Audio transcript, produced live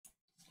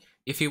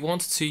If you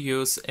want to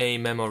use a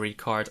memory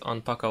card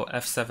on POCO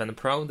F7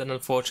 Pro, then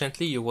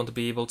unfortunately you won't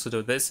be able to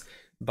do this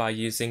by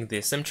using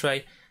the SIM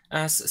tray,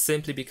 as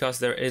simply because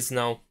there is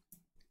no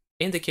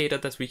indicator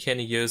that we can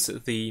use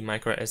the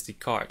microSD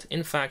card.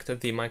 In fact,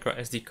 the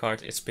microSD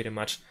card is pretty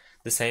much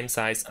the same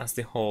size as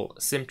the whole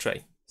SIM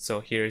tray. So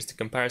here is the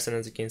comparison.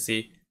 As you can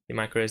see, the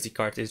microSD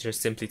card is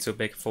just simply too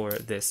big for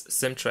this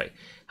SIM tray.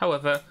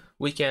 However,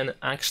 we can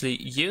actually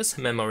use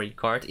memory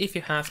card if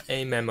you have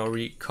a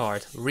memory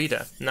card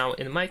reader. Now,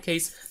 in my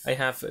case, I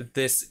have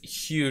this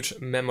huge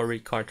memory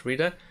card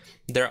reader.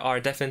 There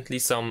are definitely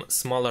some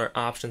smaller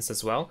options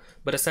as well,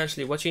 but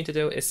essentially what you need to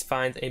do is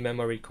find a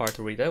memory card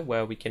reader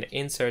where we can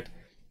insert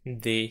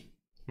the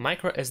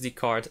microSD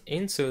card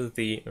into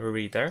the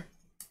reader.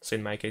 So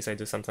in my case, I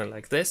do something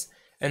like this.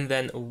 And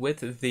then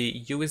with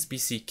the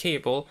USB-C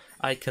cable,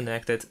 I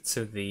connect it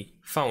to the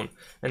phone.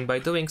 And by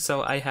doing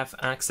so, I have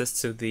access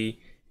to the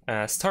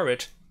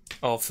storage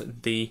of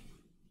the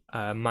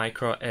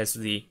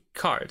microSD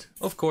card.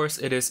 Of course,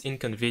 it is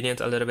inconvenient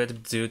a little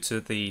bit due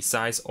to the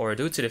size or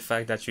due to the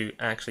fact that you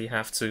actually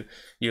have to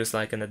use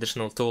like an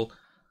additional tool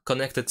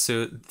connected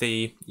to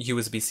the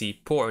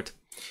USB-C port.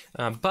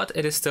 But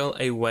it is still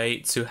a way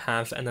to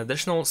have an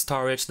additional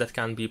storage that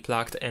can be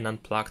plugged and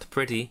unplugged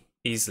pretty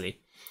easily.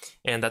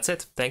 And that's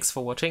it. Thanks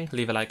for watching.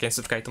 Leave a like and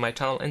subscribe to my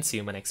channel, and see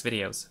you in my next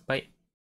videos. Bye.